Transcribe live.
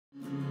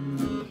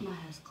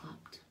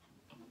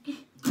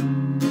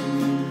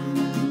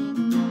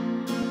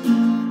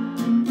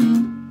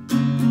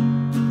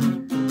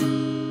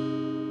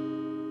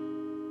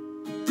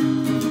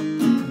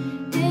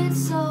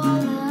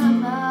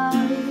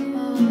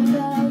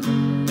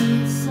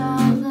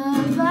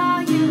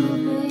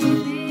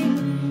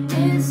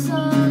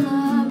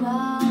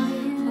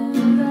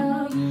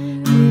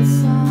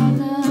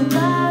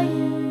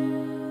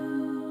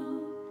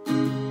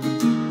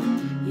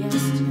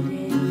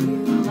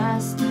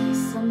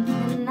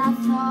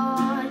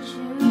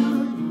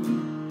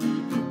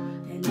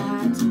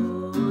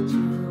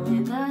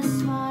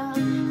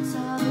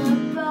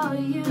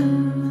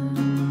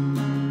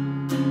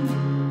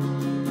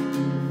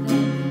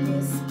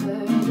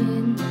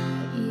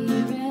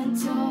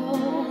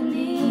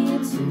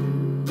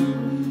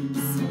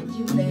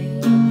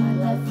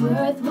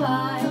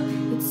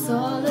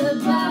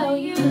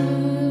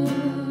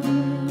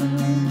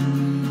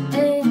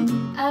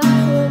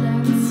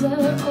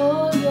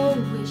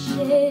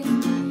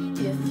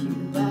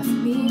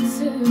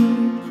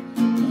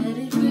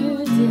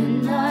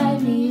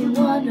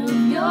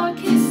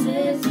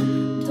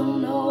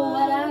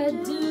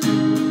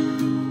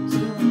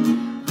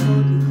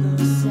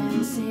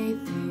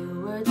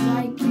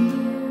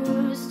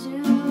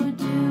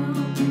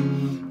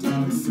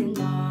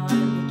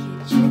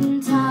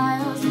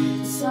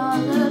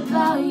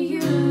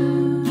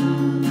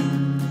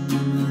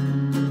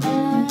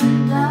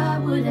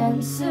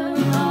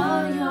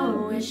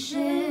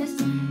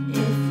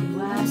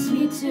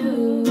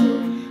too.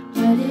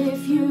 But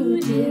if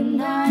you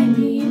deny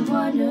me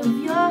one of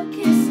your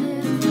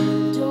kisses,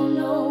 don't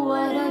know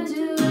what I'd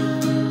do.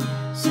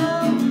 So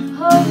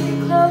hold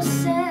me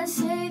close and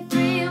say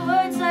 3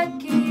 words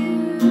like you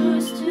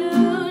used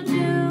to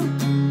do.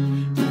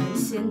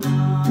 Dancing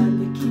on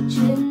the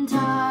kitchen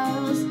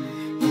tiles,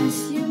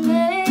 yes, you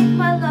make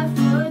my life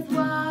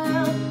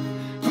worthwhile.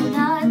 And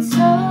I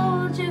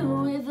told you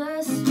with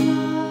a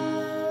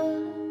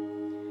smile,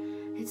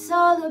 it's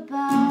all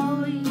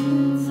about you.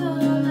 It's all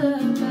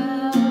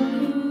about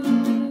you.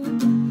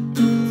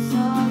 It's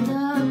all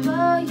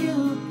about you,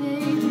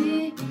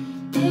 baby.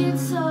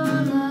 It's all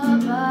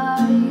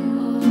about you.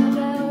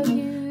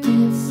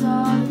 It's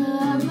all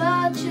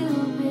about you,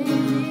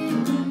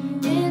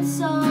 baby.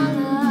 It's all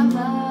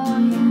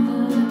about you.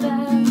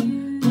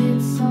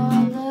 It's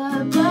all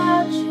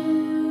about you.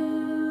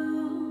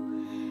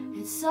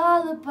 It's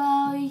all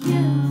about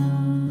you.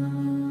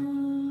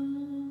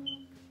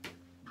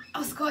 I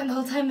was going the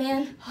whole time,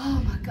 man.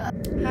 Oh my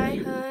god. Hi,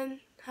 hun.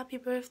 Happy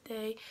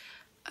birthday.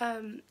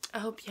 I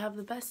hope you have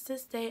the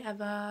bestest day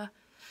ever. I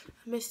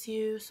miss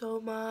you so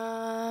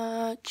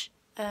much.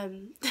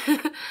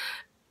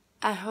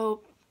 I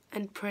hope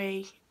and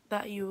pray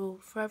that you will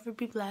forever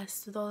be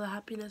blessed with all the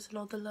happiness and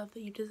all the love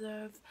that you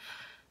deserve.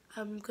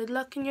 Good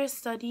luck in your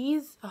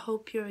studies. I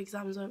hope your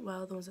exams went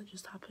well, the ones that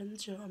just happened,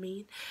 do you know what I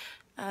mean?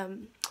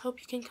 Hope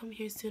you can come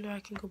here soon, or I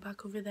can go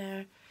back over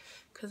there,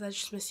 because I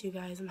just miss you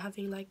guys. I'm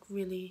having like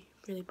really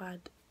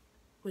bad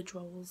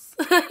withdrawals.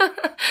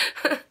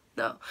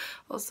 No,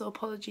 also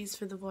apologies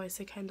for the voice,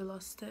 I kind of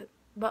lost it.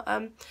 But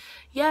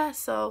yeah,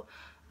 so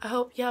I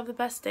hope you have the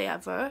best day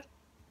ever.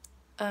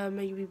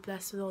 May you be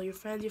blessed with all your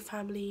friends, your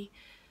family,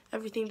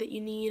 everything that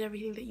you need,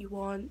 everything that you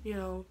want, you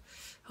know.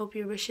 Hope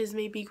your wishes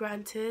may be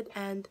granted,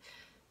 and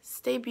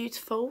stay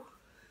beautiful,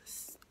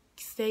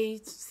 stay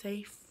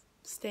safe,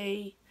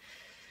 stay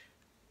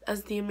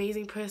as the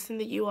amazing person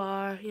that you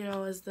are, you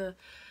know, as the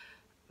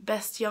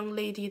best young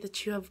lady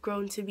that you have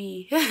grown to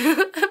be.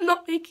 I'm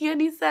not making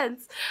any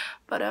sense,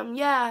 but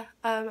yeah,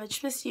 I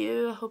just miss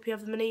you. I hope you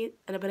have an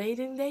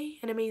amazing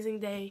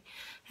day,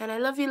 and I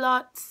love you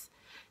lots,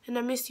 and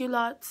I miss you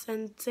lots,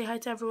 and say hi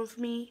to everyone for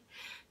me,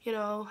 you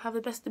know. Have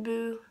the best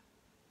debut.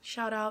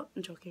 Shout out.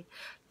 I'm joking.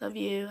 Love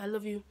you. I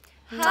love you.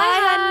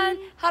 Hi, hon.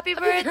 Happy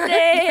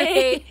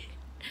birthday.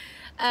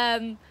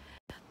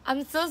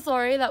 I'm so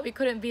sorry that we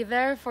couldn't be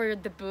there for your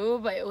debut,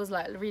 but it was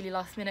like really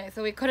last minute,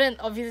 so we couldn't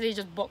obviously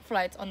just book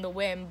flights on the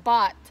whim,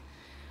 but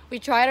we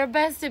tried our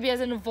best to be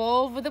as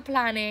involved with the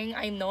planning.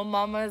 I know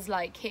mama's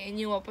like hitting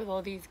you up with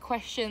all these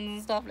questions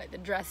and stuff, like the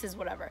dresses,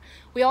 whatever.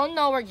 We all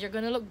know you're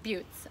gonna look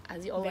beauts,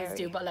 as you always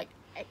do, but like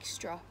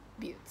extra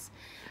beauts.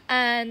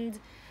 And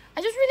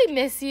I just really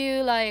miss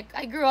you. Like,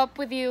 I grew up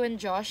with you and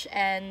Josh,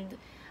 and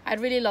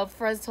I'd really love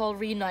for us to all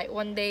reunite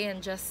one day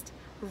and just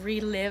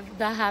relive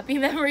the happy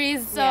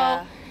memories. So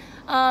Yeah.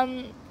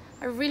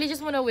 I really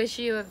just want to wish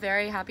you a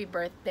very happy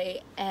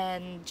birthday,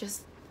 and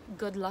just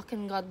good luck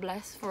and God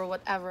bless for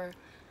whatever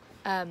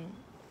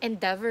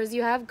endeavors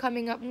you have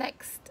coming up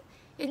next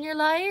in your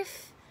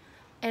life.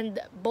 And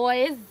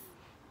boys,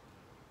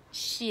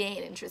 she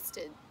ain't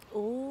interested.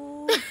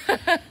 Ooh.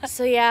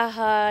 So yeah,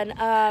 hun,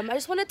 I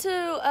just wanted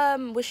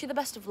to wish you the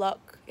best of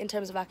luck in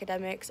terms of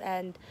academics,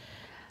 and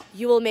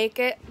you will make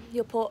it.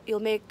 You'll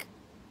make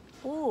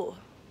ooh.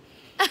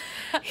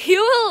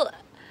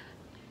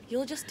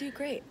 You'll just do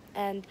great.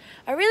 And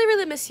I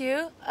really miss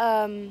you.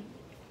 And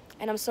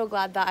I'm so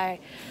glad that I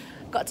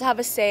got to have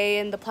a say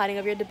in the planning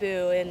of your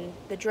debut, and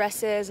the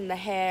dresses and the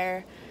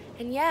hair.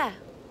 And yeah,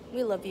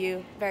 we love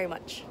you very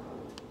much.